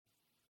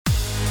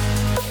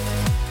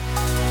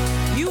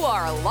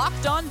are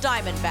Locked On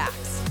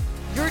Diamondbacks,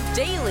 your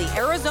daily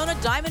Arizona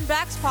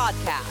Diamondbacks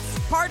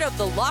podcast, part of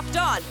the Locked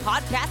On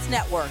Podcast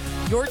Network,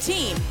 your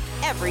team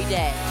every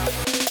day.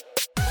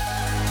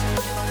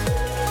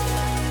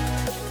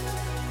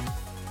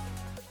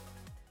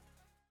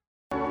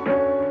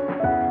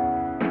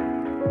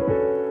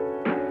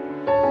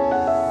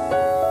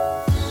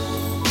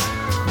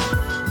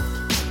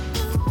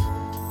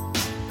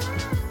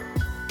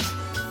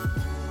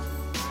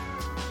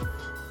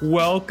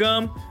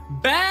 Welcome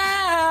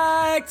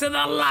back to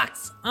the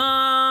Locks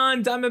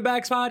On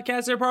Diamondbacks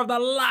podcast. They're part of the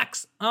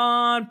Locks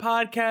On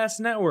Podcast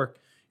Network.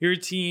 Your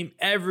team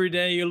every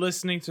day. You're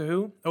listening to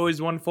who?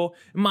 Always wonderful.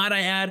 Might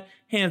I add,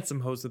 handsome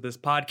host of this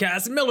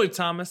podcast, Miller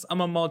Thomas.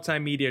 I'm a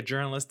multimedia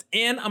journalist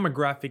and I'm a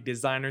graphic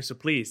designer. So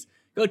please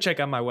go check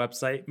out my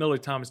website,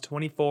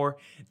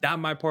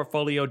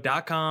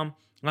 millerthomas24.myportfolio.com.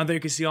 On there you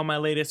can see all my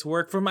latest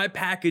work, from my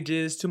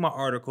packages to my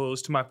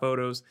articles to my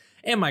photos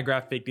and my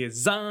graphic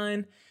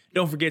design.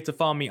 Don't forget to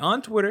follow me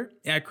on Twitter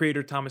at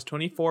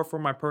CreatorThomas24 for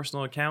my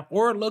personal account,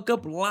 or look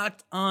up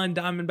Locked On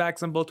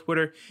Diamondbacks on both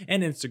Twitter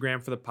and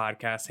Instagram for the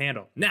podcast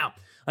handle. Now,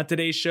 on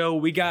today's show,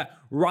 we got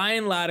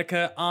Ryan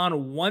Latica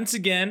on once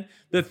again,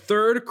 the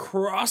third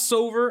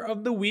crossover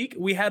of the week.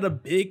 We had a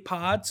big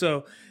pod,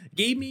 so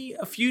gave me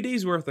a few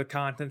days worth of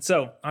content.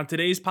 So on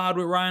today's pod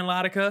with Ryan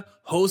Latica,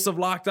 host of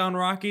Locked On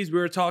Rockies, we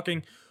were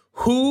talking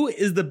who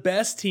is the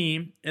best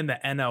team in the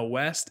NL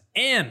West,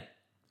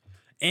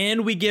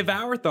 and we give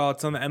our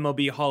thoughts on the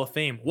MLB Hall of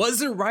Fame.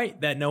 Was it right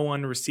that no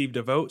one received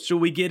a vote? Should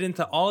we get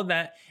into all of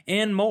that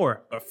and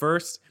more? But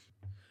first,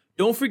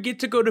 don't forget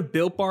to go to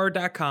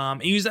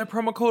BuiltBar.com and use that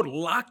promo code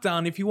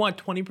LOCKEDON if you want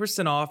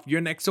 20% off your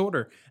next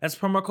order. That's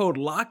promo code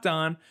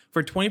LOCKEDON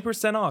for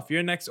 20% off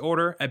your next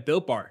order at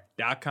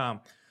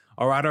BuiltBar.com.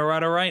 All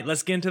right.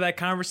 Let's get into that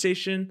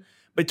conversation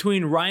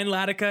between Ryan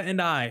Latica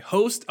and I,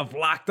 host of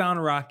Locked On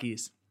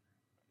Rockies.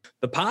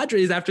 The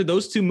Padres, after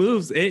those two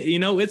moves,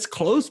 it's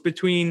close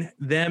between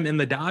them and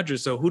the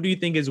Dodgers. So who do you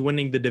think is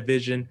winning the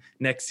division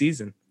next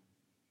season?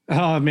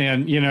 Oh,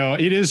 man,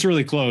 it is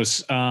really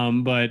close.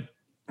 But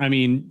I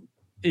mean,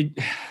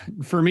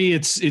 for me,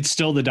 it's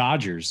still the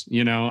Dodgers.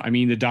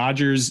 The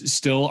Dodgers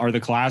still are the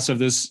class of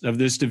this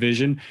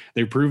division.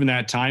 They've proven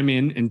that time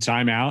in and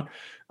time out.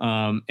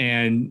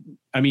 And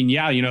I mean,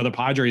 the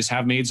Padres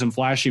have made some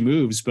flashy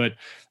moves, but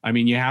I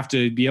mean, you have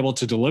to be able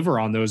to deliver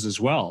on those as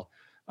well.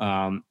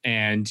 I'm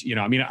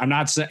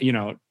not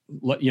saying,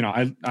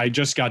 I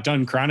just got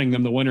done crowning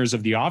them the winners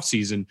of the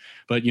offseason,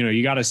 but,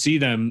 you got to see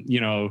them,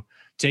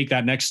 take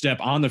that next step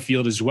on the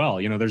field as well.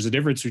 There's a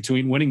difference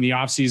between winning the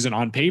offseason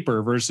on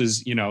paper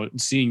versus,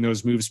 seeing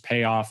those moves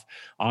pay off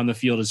on the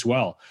field as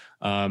well.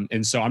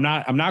 And so I'm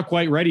not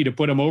quite ready to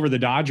put them over the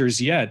Dodgers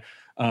yet.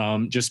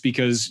 Just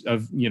because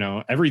of,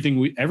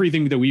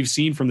 everything that we've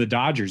seen from the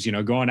Dodgers,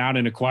 going out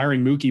and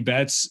acquiring Mookie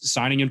Betts,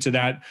 signing him to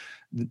that,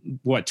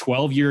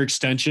 12-year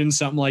extension,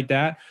 something like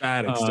that.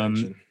 Bad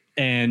extension.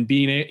 And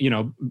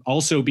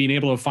also being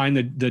able to find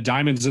the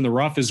diamonds in the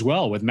rough as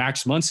well with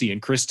Max Muncy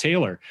and Chris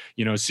Taylor,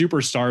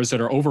 superstars that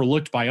are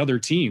overlooked by other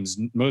teams,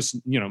 most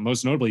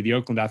notably the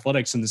Oakland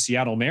Athletics and the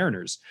Seattle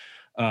Mariners,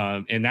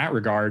 in that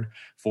regard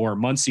for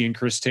Muncy and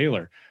Chris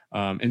Taylor.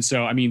 And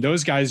so, I mean,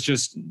 those guys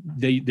just,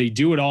 they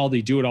do it all.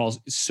 They do it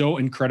all so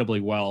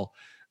incredibly well.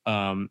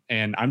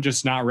 And I'm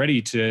just not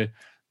ready to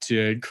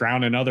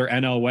crown another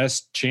NL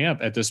West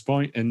champ at this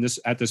point in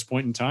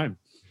time.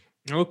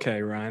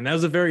 Okay, Ryan, that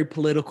was a very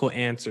political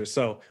answer.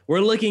 So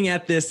we're looking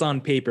at this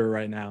on paper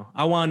right now.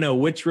 I want to know,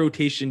 which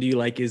rotation do you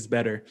like is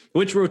better?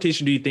 Which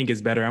rotation do you think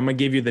is better? I'm going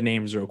to give you the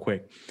names real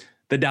quick.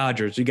 The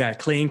Dodgers, you got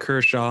Clayton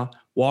Kershaw,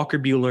 Walker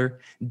Buehler,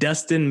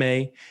 Dustin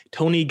May,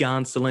 Tony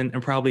Gonsolin,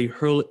 and probably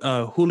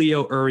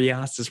Julio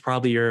Urias is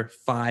probably your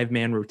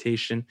 5-man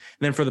rotation. And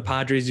then for the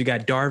Padres, you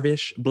got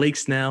Darvish, Blake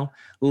Snell,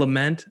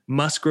 Lement,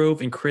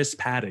 Musgrove, and Chris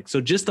Paddock.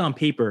 So just on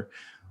paper,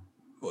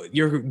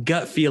 your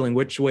gut feeling,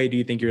 which way do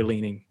you think you're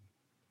leaning?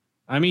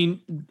 I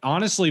mean,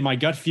 honestly, my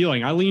gut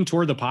feeling, I lean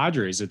toward the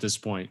Padres at this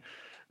point.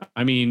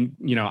 I mean,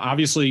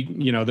 obviously,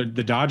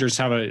 the Dodgers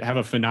have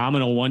a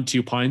phenomenal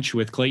 1-2 punch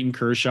with Clayton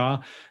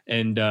Kershaw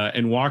and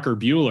Walker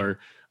Buehler.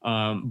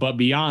 But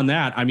beyond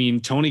that, I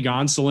mean, Tony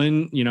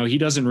Gonsolin, he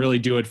doesn't really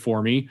do it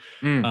for me.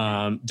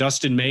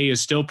 Dustin May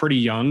is still pretty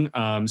young.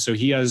 So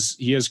he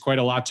has quite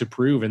a lot to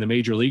prove in the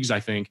major leagues, I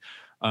think.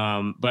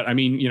 But I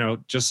mean,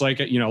 just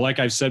like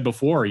I've said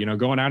before,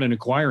 going out and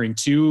acquiring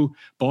 2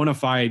 bona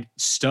fide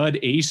stud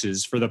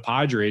aces for the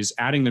Padres,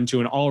 adding them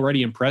to an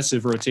already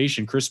impressive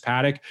rotation. Chris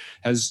Paddock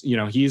has,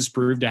 he has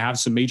proved to have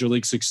some major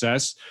league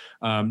success.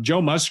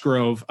 Joe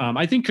Musgrove,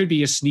 I think could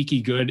be a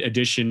sneaky good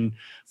addition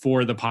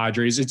for the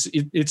Padres.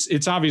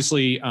 It's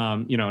obviously,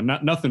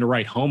 nothing to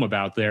write home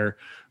about there,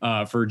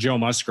 for Joe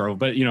Musgrove,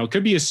 but,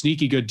 could be a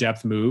sneaky good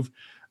depth move.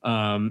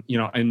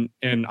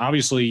 And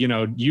obviously,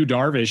 Yu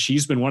Darvish,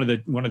 he's been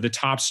one of the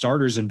top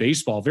starters in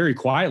baseball very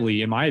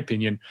quietly, in my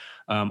opinion,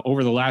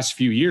 over the last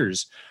few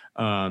years.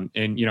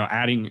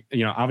 Adding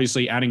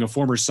a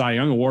former Cy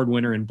Young Award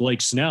winner in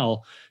Blake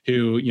Snell,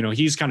 who,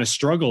 he's kind of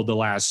struggled the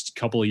last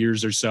couple of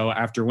years or so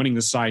after winning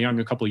the Cy Young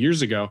a couple of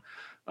years ago.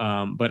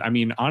 But I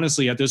mean,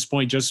 honestly, at this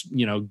point, just,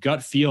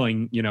 gut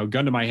feeling,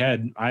 gun to my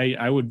head,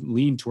 I would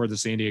lean toward the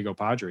San Diego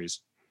Padres.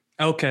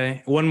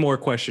 Okay, one more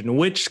question.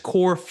 Which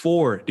core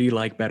four do you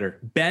like better?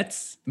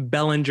 Betts,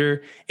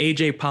 Bellinger,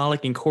 AJ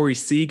Pollock, and Corey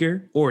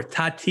Seager, or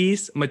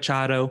Tatis,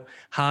 Machado,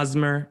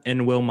 Hosmer,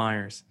 and Will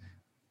Myers?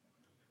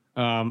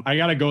 I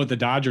got to go with the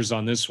Dodgers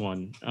on this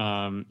one.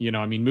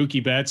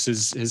 Mookie Betts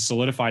has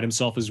solidified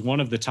himself as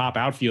one of the top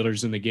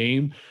outfielders in the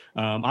game.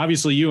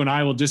 Obviously, you and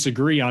I will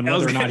disagree on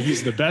whether or not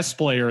he's the best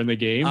player in the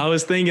game. I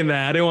was thinking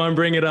that. I didn't want to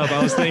bring it up.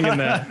 I was thinking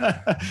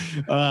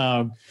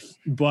that.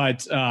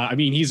 But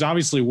he's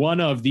obviously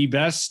one of the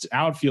best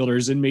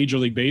outfielders in Major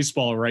League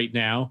Baseball right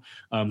now.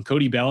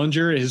 Cody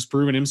Bellinger has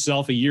proven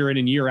himself a year in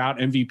and year out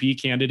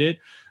MVP candidate.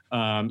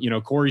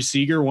 Corey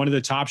Seager, one of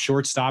the top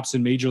shortstops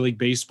in Major League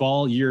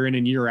Baseball year in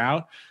and year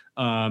out.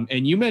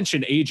 And you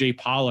mentioned AJ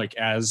Pollock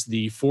as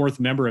the fourth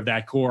member of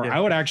that core. Yeah.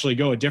 I would actually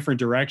go a different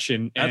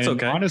direction. That's and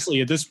okay.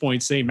 Honestly, at this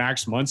point, say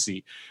Max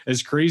Muncy.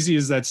 As crazy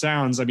as that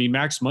sounds, I mean,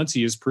 Max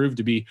Muncy has proved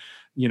to be,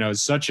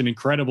 such an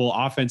incredible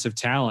offensive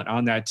talent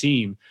on that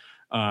team.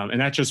 And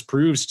that just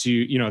proves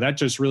to, that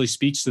just really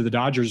speaks to the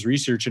Dodgers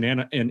research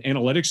and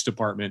analytics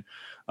department.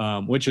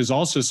 Which is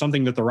also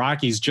something that the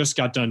Rockies just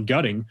got done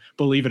gutting,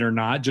 believe it or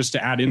not, just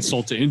to add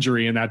insult to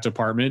injury in that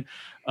department.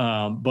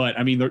 But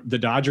I mean, the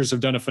Dodgers have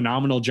done a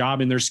phenomenal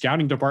job in their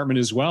scouting department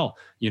as well,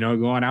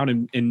 going out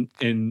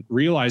and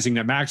realizing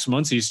that Max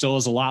Muncy still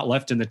has a lot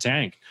left in the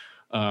tank.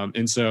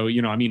 And so,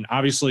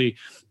 obviously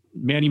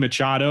Manny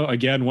Machado,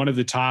 again, one of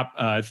the top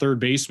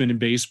third basemen in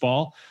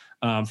baseball.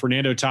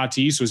 Fernando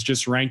Tatis was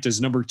just ranked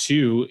as number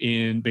 2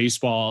 in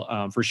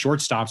baseball for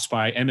shortstops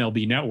by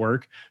MLB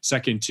Network,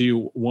 second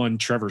to one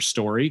Trevor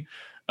Story.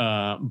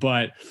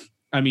 But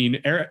I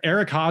mean,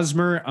 Eric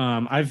Hosmer,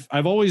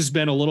 I've always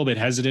been a little bit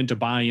hesitant to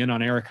buy in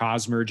on Eric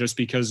Hosmer just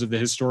because of the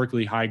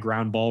historically high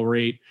ground ball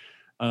rate.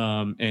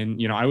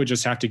 And I would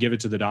just have to give it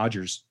to the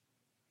Dodgers.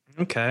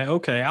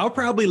 Okay. I'll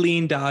probably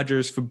lean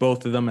Dodgers for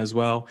both of them as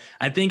well.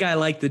 I think I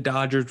like the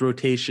Dodgers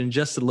rotation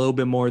just a little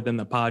bit more than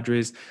the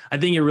Padres. I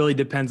think it really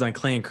depends on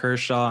Clayton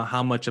Kershaw.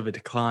 How much of a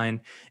decline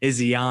is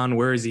he on?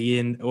 Where is he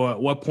in? Or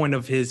what point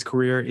of his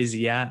career is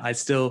he at? I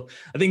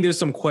think there's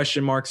some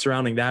question marks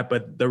surrounding that,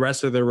 but the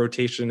rest of their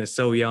rotation is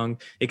so young.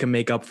 It can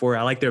make up for it.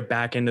 I like their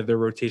back end of their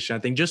rotation. I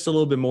think just a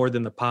little bit more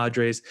than the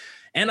Padres.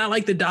 And I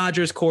like the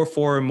Dodgers core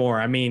four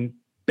more. I mean,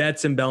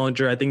 Betts and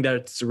Bellinger, I think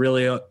that's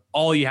really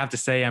all you have to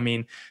say. I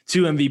mean,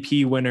 2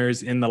 MVP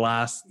winners in the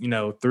last,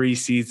 3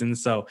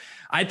 seasons. So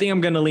I think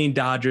I'm going to lean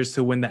Dodgers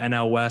to win the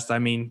NL West. I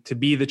mean, to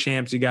be the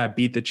champs, you got to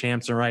beat the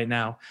champs. And right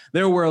now,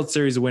 they're World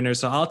Series winners.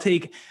 So I'll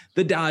take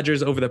the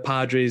Dodgers over the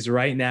Padres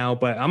right now.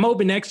 But I'm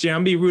hoping next year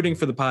I'm be rooting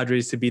for the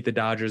Padres to beat the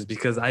Dodgers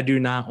because I do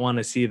not want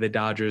to see the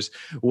Dodgers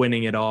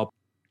winning it all.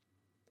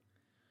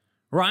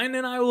 Ryan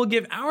and I will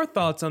give our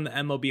thoughts on the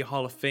MLB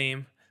Hall of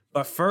Fame.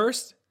 But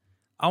first,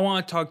 I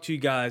want to talk to you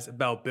guys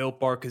about Built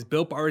Bar because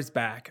Built Bar is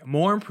back,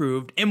 more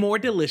improved, and more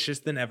delicious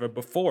than ever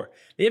before.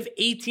 They have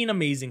 18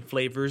 amazing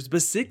flavors,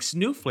 but 6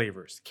 new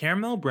flavors: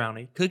 caramel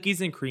brownie,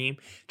 cookies and cream,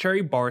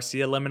 cherry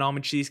barcia, lemon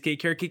almond cheesecake,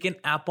 carrot cake, and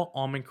apple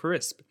almond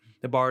crisp.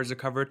 The bars are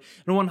covered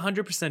in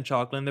 100%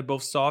 chocolate, and they're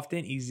both soft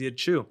and easy to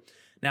chew.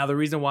 Now, the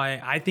reason why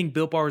I think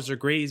Built Bars are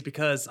great is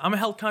because I'm a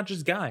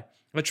health-conscious guy.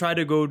 I try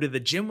to go to the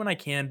gym when I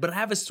can, but I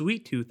have a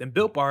sweet tooth, and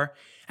Built Bar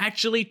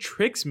actually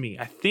tricks me.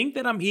 I think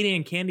that I'm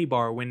eating a candy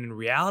bar when in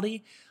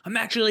reality, I'm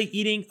actually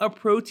eating a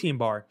protein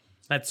bar.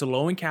 That's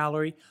low in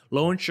calorie,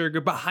 low in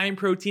sugar, but high in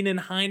protein and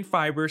high in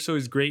fiber, so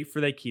it's great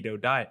for that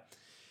keto diet.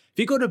 If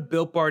you go to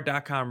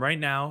BuiltBar.com right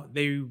now,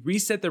 they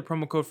reset their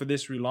promo code for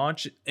this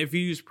relaunch. If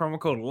you use promo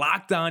code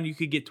LOCKEDON, you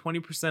could get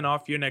 20%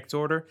 off your next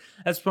order.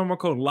 That's promo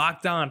code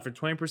LOCKEDON for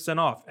 20%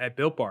 off at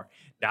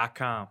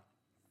BuiltBar.com.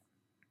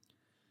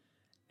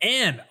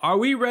 And are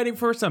we ready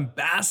for some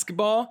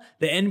basketball?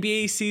 The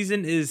NBA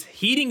season is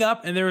heating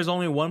up, and there is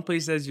only one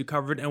place that has you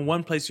covered and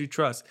one place you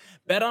trust: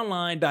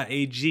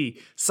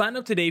 BetOnline.ag. Sign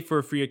up today for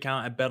a free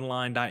account at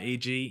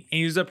BetOnline.ag and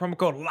use that promo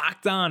code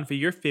LOCKEDON for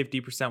your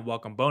 50%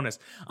 welcome bonus.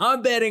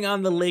 I'm betting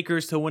on the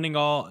Lakers to win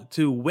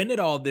it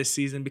all this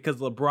season because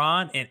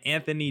LeBron and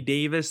Anthony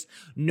Davis,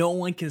 no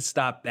one can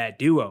stop that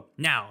duo.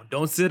 Now,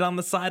 don't sit on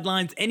the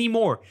sidelines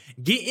anymore.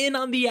 Get in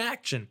on the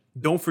action.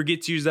 Don't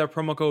forget to use that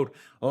promo code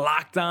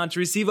LOCKEDON to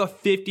receive a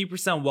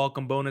 50%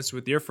 welcome bonus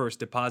with your first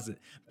deposit.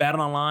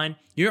 BetOnline,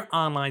 your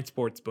online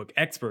sportsbook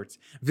experts.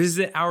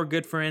 Visit our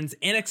good friends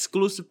and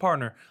exclusive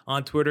partner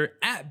on Twitter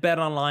at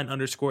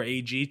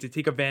BetOnline_AG to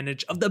take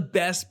advantage of the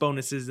best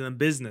bonuses in the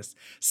business.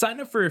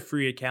 Sign up for a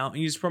free account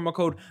and use promo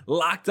code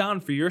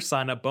LOCKEDON for your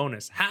sign-up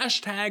bonus.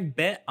 Hashtag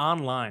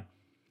BetOnline.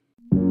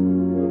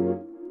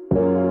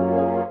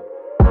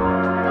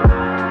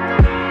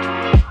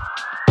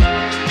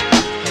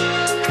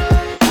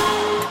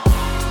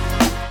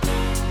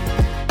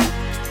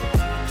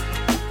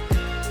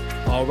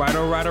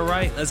 All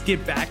right. Let's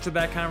get back to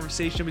that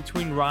conversation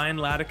between Ryan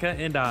Latica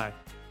and I.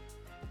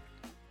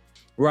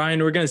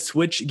 Ryan, we're going to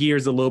switch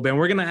gears a little bit, and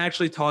we're going to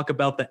actually talk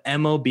about the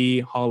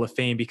MLB Hall of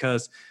Fame,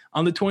 because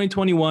on the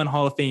 2021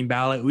 Hall of Fame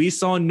ballot, we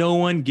saw no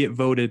one get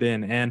voted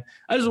in. And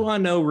I just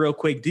want to know real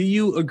quick, do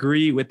you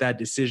agree with that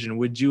decision?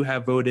 Would you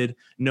have voted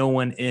no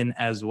one in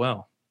as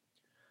well?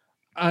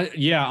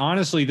 Yeah,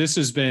 honestly, this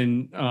has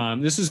been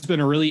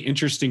a really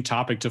interesting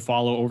topic to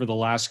follow over the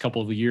last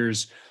couple of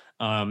years.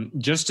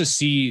 Just to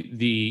see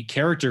the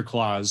character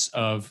clause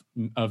of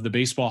the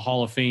Baseball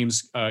Hall of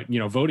Fame's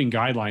voting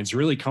guidelines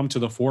really come to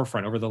the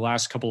forefront over the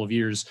last couple of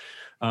years.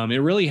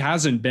 It really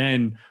hasn't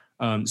been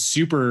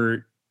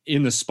super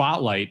in the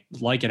spotlight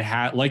like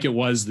it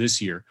was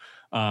this year.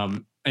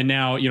 And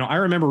now, I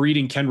remember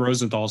reading Ken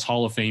Rosenthal's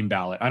Hall of Fame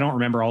ballot. I don't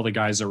remember all the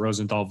guys that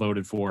Rosenthal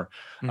voted for,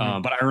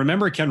 but I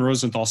remember Ken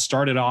Rosenthal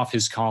started off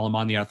his column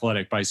on The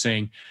Athletic by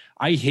saying,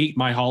 "I hate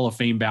my Hall of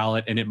Fame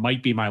ballot, and it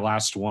might be my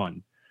last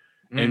one."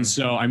 And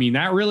so, I mean,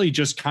 that really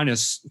just kind of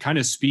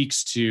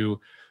speaks to,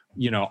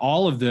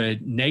 all of the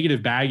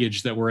negative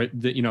baggage that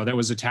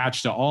was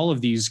attached to all of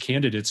these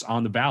candidates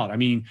on the ballot. I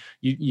mean,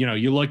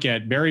 you look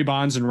at Barry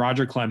Bonds and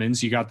Roger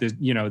Clemens, you got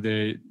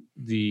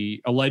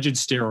the alleged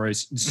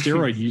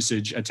steroid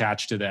usage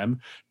attached to them.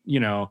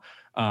 You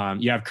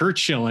have Curt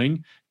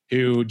Schilling,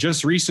 who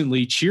just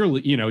recently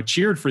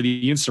cheered for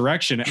the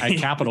insurrection at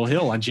Capitol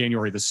Hill on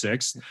January the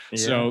 6th. Yeah.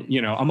 So,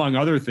 among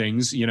other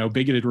things,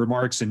 bigoted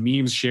remarks and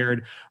memes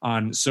shared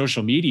on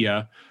social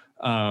media.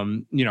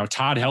 Todd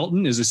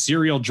Helton is a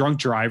serial drunk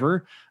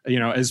driver.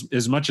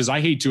 As much as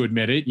I hate to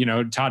admit it,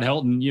 Todd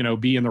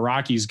Helton, being the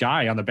Rockies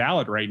guy on the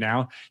ballot right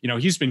now,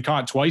 he's been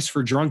caught twice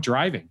for drunk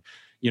driving.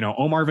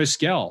 Omar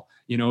Vizquel,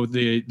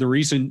 the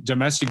recent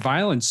domestic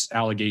violence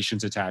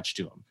allegations attached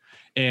to him.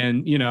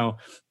 And,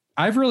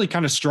 I've really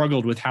kind of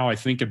struggled with how I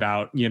think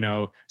about,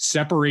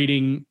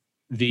 separating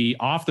the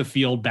off the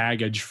field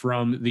baggage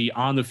from the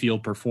on the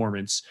field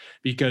performance,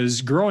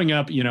 because growing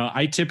up,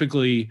 I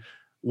typically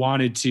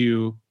wanted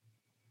to,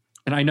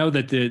 and I know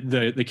that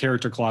the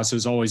character clause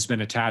has always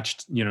been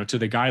attached, to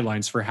the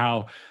guidelines for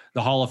how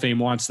the Hall of Fame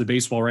wants the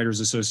Baseball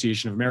Writers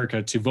Association of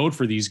America to vote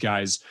for these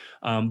guys.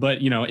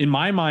 But, in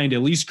my mind,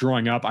 at least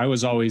growing up, I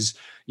was always,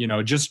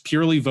 just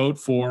purely vote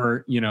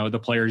for, the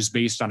players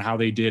based on how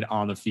they did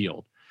on the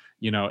field.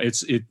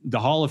 The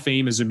Hall of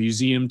Fame is a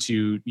museum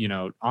to,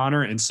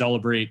 honor and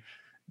celebrate,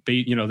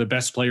 the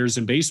best players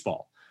in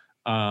baseball.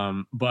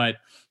 But,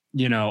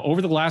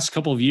 over the last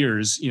couple of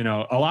years,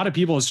 a lot of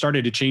people have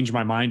started to change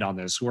my mind on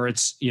this, where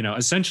it's,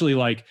 essentially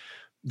like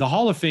the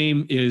Hall of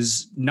Fame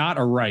is not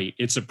a right,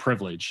 it's a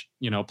privilege.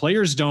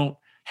 Players don't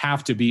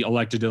have to be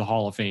elected to the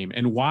Hall of Fame.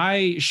 And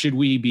why should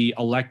we be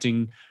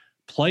electing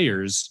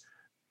players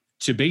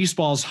to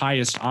baseball's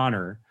highest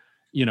honor,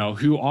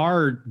 who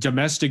are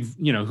domestic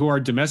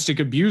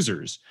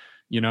abusers,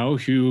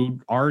 who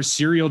are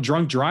serial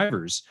drunk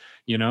drivers,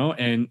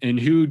 and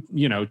who,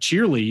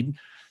 cheerlead,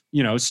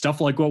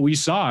 stuff like what we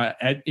saw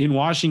in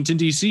Washington,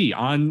 D.C.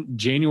 on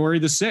January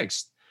the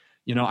 6th.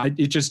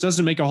 It just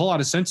doesn't make a whole lot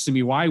of sense to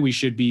me why we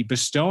should be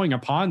bestowing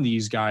upon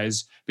these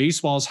guys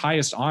baseball's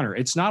highest honor.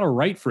 It's not a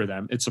right for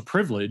them. It's a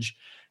privilege.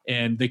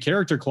 And the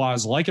character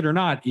clause, like it or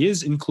not,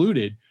 is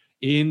included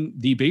in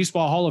the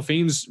Baseball Hall of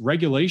Fame's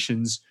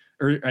regulations,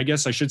 or I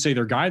guess I should say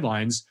their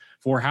guidelines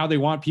for how they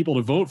want people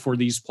to vote for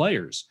these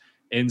players.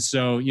 And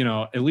so,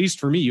 at least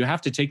for me, you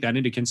have to take that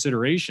into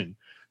consideration.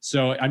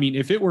 So, I mean,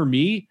 if it were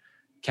me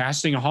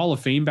casting a Hall of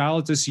Fame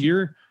ballot this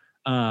year,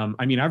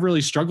 I've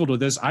really struggled with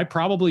this. I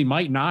probably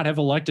might not have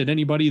elected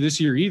anybody this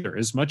year either,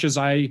 as much as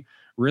I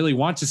really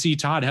want to see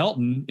Todd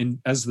Helton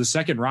as the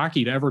second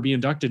Rocky to ever be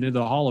inducted into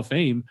the Hall of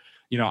Fame.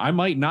 I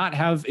might not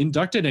have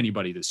inducted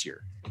anybody this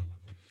year.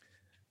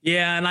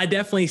 Yeah, and I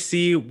definitely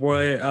see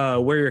where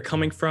you're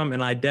coming from,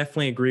 and I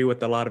definitely agree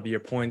with a lot of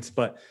your points.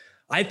 But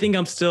I think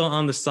I'm still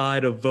on the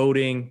side of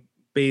voting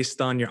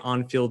based on your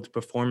on-field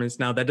performance.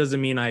 Now, that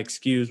doesn't mean I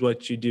excuse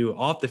what you do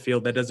off the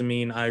field. That doesn't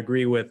mean I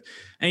agree with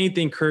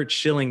anything Curt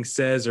Schilling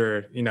says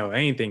or,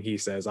 anything he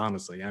says,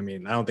 honestly. I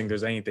mean, I don't think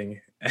there's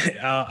anything.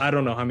 I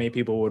don't know how many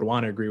people would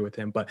want to agree with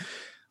him, but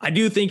I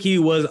do think he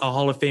was a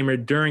Hall of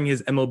Famer during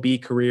his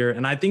MLB career.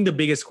 And I think the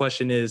biggest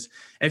question is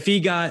if he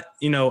got,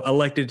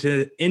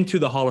 elected into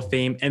the Hall of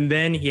Fame and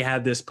then he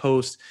had this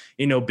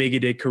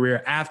bigoted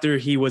career after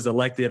he was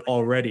elected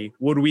already,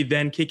 would we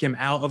then kick him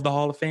out of the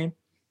Hall of Fame?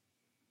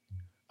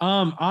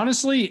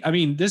 Honestly, I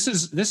mean, this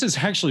is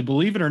actually,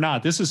 believe it or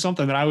not, this is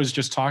something that I was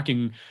just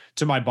talking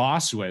to my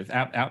boss with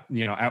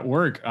at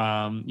work,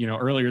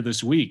 earlier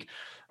this week.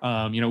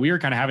 We were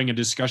kind of having a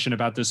discussion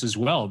about this as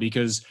well,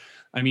 because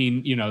I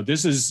mean,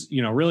 this is,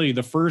 really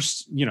the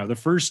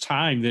first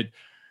time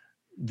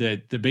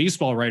that the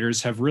baseball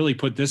writers have really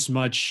put this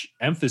much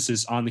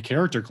emphasis on the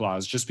character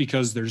clause, just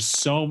because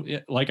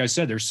like I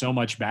said, there's so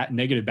much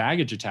negative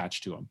baggage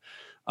attached to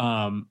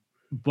them.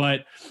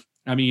 But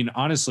I mean,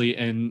 honestly,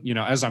 and,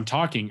 as I'm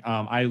talking,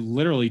 I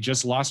literally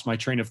just lost my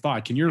train of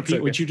thought. Can you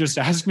repeat what you just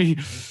asked me?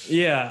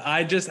 Yeah,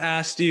 I just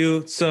asked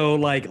you. So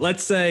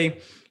let's say,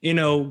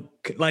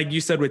 like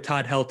you said with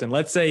Todd Helton,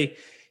 let's say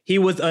he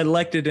was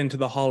elected into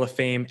the Hall of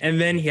Fame, and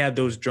then he had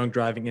those drunk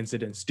driving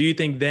incidents. Do you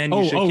think then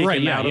you should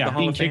kick him out of the Hall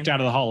being of Fame? kicked out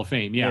of the Hall of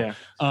Fame? Yeah.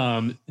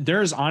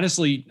 There's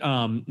honestly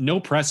no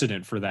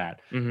precedent for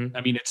that. Mm-hmm.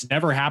 I mean, it's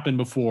never happened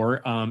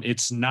before.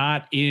 It's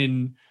not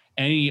in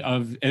any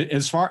of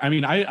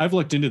I've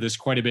looked into this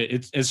quite a bit.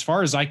 It's, as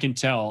far as I can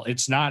tell,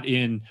 it's not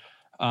in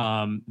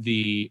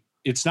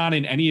it's not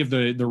in any of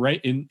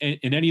in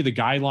any of the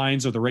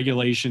guidelines or the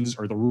regulations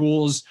or the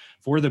rules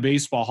for the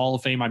Baseball Hall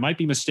of Fame. I might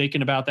be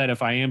mistaken about that.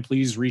 If I am,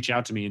 please reach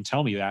out to me and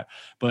tell me that.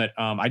 But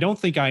I don't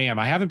think I am.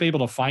 I haven't been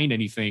able to find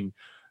anything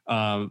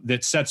that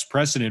sets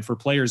precedent for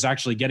players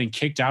actually getting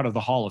kicked out of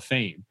the Hall of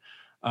Fame.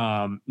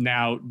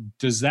 Now,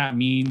 does that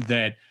mean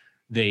that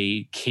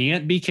they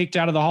can't be kicked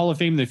out of the Hall of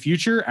Fame in the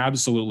future?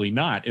 Absolutely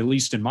not, at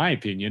least in my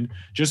opinion.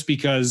 Just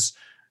because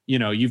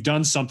you've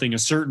done something a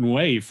certain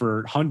way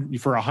for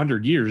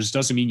 100 years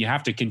doesn't mean you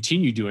have to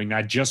continue doing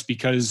that just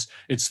because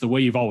it's the way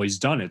you've always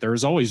done it.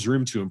 There's always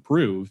room to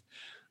improve.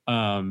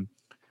 Honestly,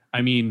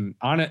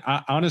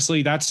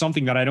 that's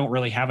something that I don't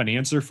really have an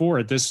answer for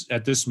at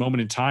this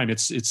moment in time.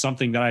 It's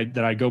something that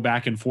I go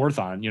back and forth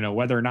on,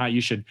 whether or not you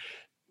should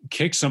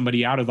kick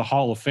somebody out of the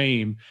Hall of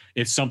Fame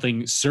if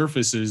something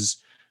surfaces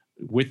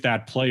with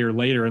that player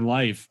later in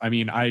life. I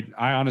mean, I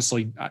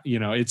honestly,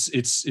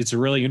 it's a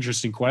really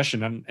interesting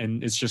question,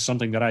 and it's just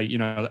something that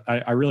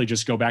I really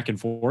just go back and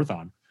forth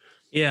on.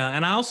 Yeah,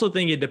 and I also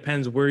think it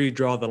depends where you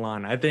draw the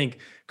line. I think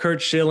Curt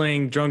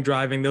Schilling, drunk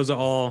driving, those are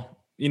all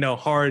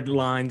hard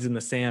lines in the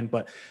sand,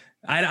 but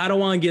I don't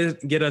want to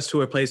get us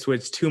to a place where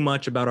it's too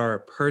much about our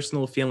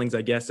personal feelings,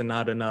 I guess, and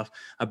not enough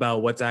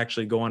about what's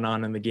actually going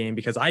on in the game.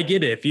 Because I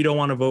get it. If you don't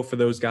want to vote for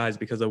those guys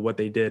because of what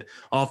they did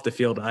off the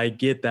field, I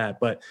get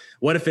that. But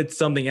what if it's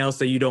something else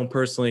that you don't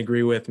personally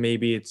agree with?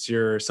 Maybe it's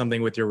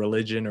something with your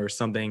religion or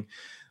something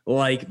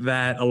like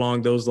that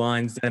along those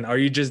lines. Then are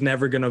you just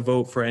never going to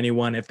vote for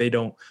anyone if they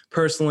don't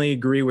personally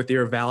agree with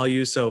your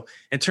values? So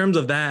in terms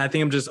of that, I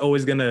think I'm just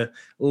always going to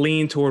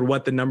lean toward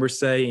what the numbers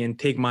say and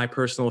take my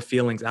personal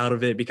feelings out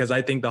of it, because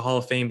I think the Hall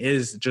of Fame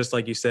is, just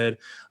like you said,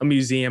 a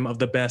museum of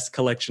the best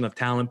collection of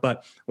talent.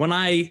 But when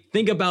I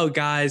think about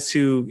guys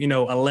who,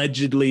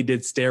 allegedly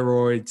did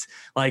steroids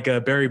like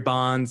Barry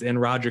Bonds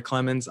and Roger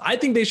Clemens, I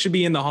think they should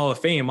be in the Hall of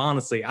Fame.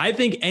 Honestly, I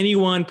think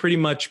anyone pretty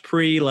much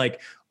pre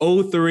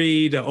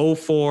 03 to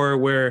 04,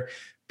 where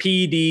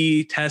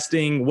PED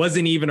testing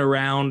wasn't even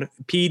around.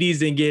 PEDs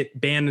didn't get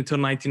banned until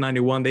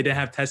 1991. They didn't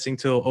have testing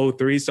till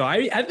 03. So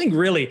I think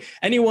really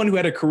anyone who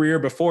had a career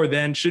before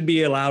then should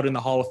be allowed in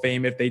the Hall of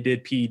Fame if they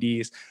did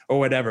PEDs or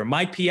whatever.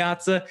 Mike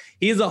Piazza,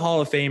 he's a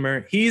Hall of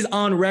Famer. He's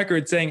on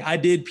record saying, I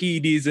did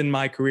PEDs in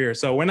my career.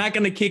 So we're not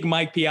going to kick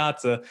Mike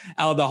Piazza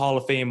out of the Hall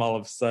of Fame all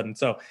of a sudden.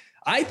 So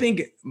I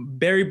think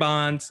Barry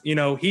Bonds,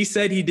 he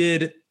said he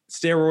did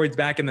steroids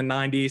back in the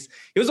 90s.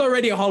 He was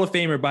already a Hall of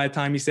Famer by the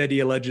time he said he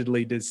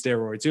allegedly did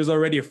steroids. He was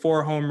already a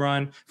 400 home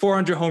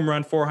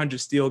run, 400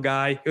 steal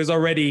guy. He was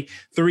already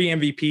 3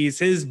 MVPs.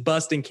 His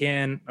bust in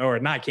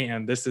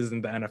this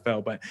isn't the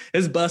NFL, but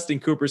his bust in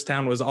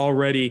Cooperstown was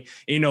already,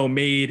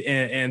 made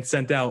and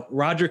sent out.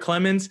 Roger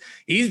Clemens,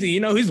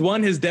 he's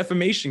won his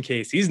defamation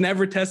case. He's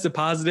never tested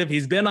positive.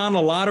 He's been on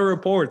a lot of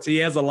reports. He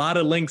has a lot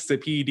of links to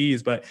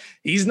PEDs, but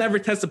he's never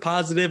tested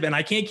positive. And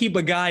I can't keep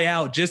a guy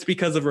out just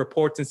because of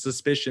reports and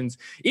suspicions,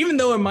 even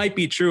though it might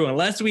be true.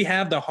 Unless we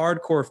have the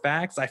hardcore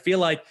facts, I feel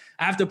like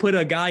I have to put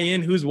a guy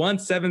in who's won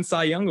 7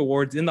 Cy Young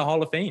Awards in the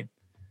Hall of Fame.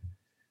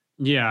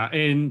 Yeah.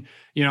 And,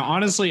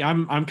 honestly,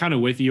 I'm kind of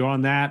with you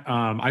on that.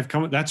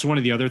 That's one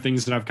of the other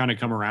things that I've kind of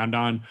come around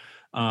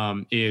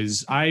on,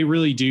 is I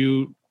really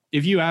do.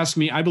 If you ask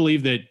me, I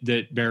believe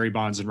that Barry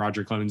Bonds and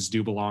Roger Clemens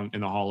do belong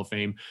in the Hall of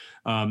Fame,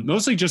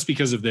 mostly just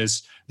because of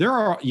this.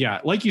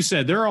 Like you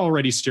said, there are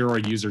already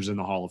steroid users in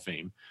the Hall of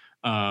Fame.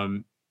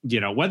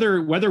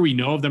 Whether we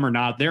know of them or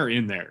not, they're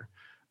in there.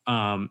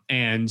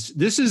 And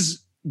this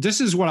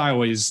is what I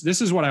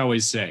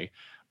always say.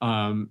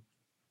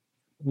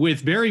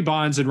 With Barry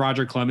Bonds and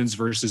Roger Clemens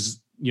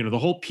versus, the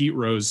whole Pete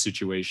Rose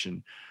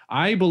situation,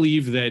 I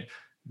believe that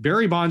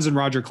Barry Bonds and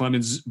Roger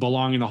Clemens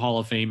belong in the Hall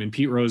of Fame and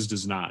Pete Rose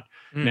does not.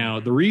 Now,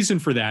 the reason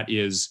for that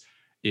is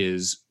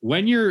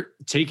when you're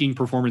taking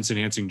performance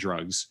enhancing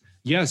drugs,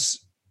 yes,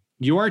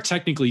 you are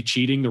technically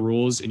cheating the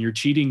rules, and you're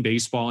cheating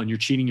baseball, and you're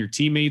cheating your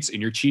teammates,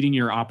 and you're cheating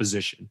your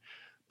opposition.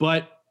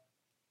 But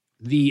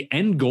the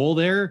end goal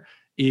there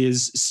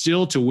is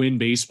still to win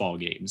baseball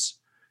games.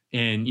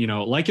 And,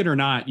 like it or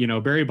not,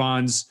 Barry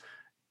Bonds,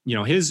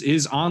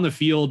 his on the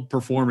field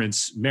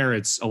performance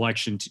merits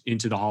election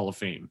into the Hall of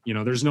Fame.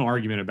 There's no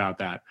argument about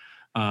that.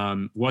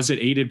 Was it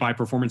aided by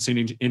performance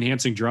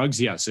enhancing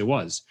drugs? Yes, it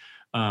was.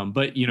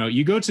 But,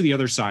 you go to the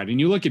other side and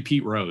you look at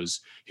Pete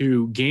Rose,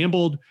 who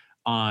gambled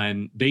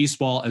on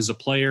baseball as a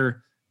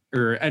player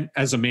or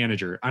as a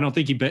manager. I don't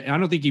think he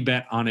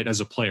bet on it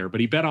as a player, but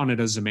he bet on it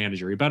as a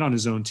manager. He bet on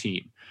his own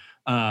team.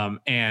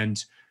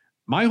 And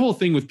my whole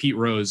thing with Pete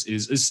Rose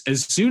is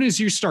as soon as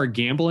you start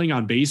gambling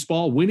on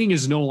baseball, winning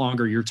is no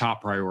longer your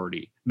top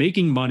priority.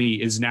 Making money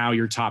is now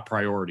your top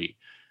priority.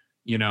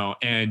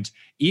 and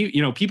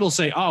people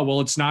say, oh,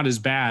 well, it's not as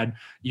bad,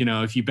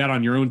 if you bet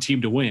on your own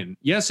team to win.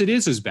 Yes, it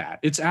is as bad.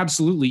 It's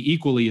absolutely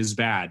equally as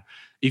bad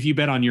if you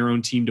bet on your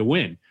own team to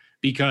win,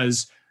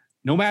 because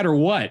no matter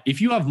what, if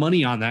you have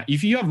money on that,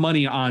 if you have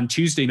money on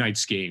Tuesday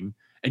night's game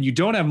and you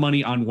don't have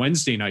money on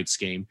Wednesday night's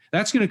game,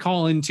 that's going to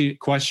call into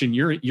question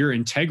your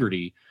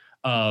integrity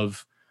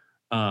of,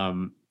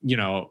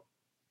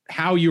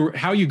 how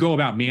you go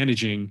about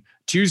managing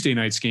Tuesday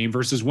night's game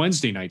versus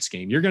Wednesday night's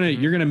game. You're going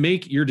to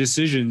make your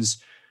decisions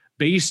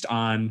based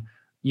on,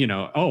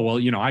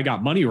 I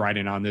got money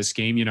riding on this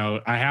game.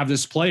 I have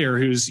this player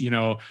who's,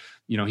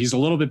 he's a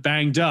little bit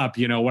banged up.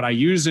 Would I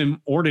use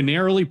him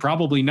ordinarily?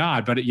 Probably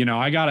not. But,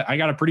 I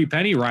got a pretty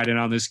penny riding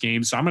on this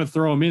game, so I'm going to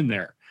throw him in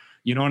there.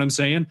 You know what I'm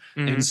saying?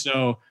 Mm-hmm. And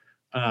so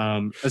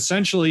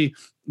essentially,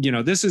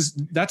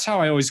 that's how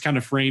I always kind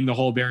of frame the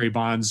whole Barry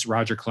Bonds,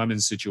 Roger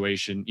Clemens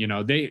situation.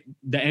 The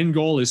end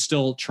goal is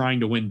still trying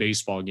to win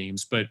baseball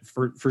games. But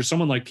for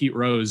someone like Pete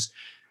Rose,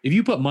 if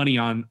you put money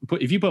on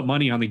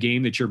the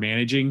game that you're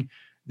managing,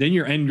 then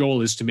your end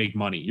goal is to make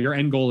money. Your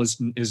end goal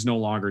is no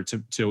longer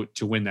to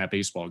win that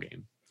baseball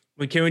game.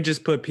 Well, can we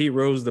just put Pete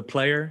Rose, the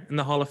player, in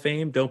the Hall of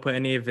Fame? Don't put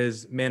any of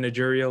his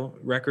managerial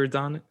records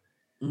on it?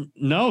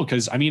 No,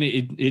 because I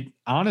mean, it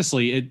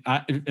honestly,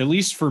 at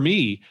least for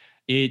me,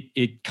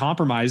 it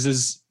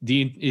compromises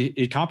the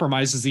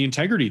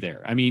integrity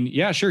there. I mean,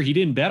 yeah, sure, he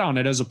didn't bet on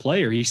it as a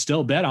player. He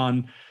still bet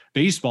on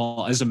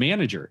baseball as a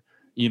manager,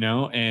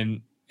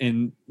 and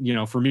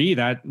for me,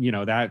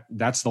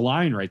 that's the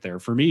line right there.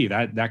 For me,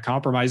 that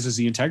compromises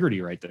the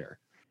integrity right there.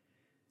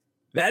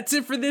 That's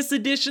it for this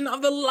edition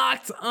of the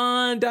Locked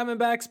On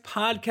Diamondbacks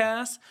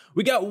podcast.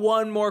 We got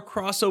one more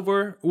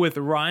crossover with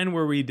Ryan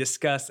where we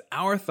discuss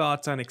our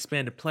thoughts on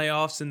expanded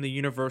playoffs and the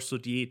universal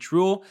DH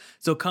rule.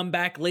 So come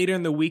back later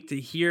in the week to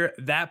hear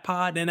that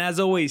pod. And as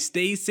always,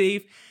 stay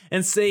safe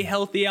and stay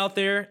healthy out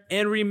there.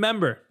 And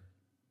remember,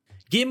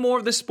 get more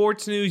of the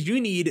sports news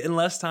you need in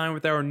less time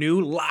with our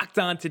new Locked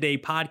On Today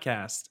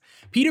podcast.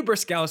 Peter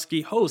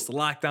Brskowski hosts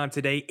Locked On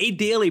Today, a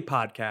daily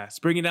podcast,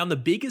 bringing down the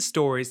biggest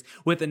stories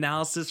with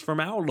analysis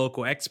from our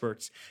local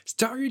experts.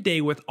 Start your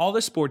day with all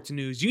the sports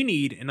news you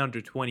need in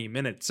under 20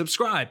 minutes.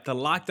 Subscribe to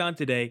Locked On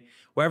Today,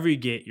 wherever you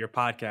get your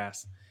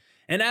podcasts.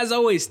 And as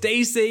always,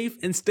 stay safe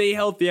and stay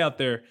healthy out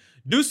there.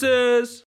 Deuces!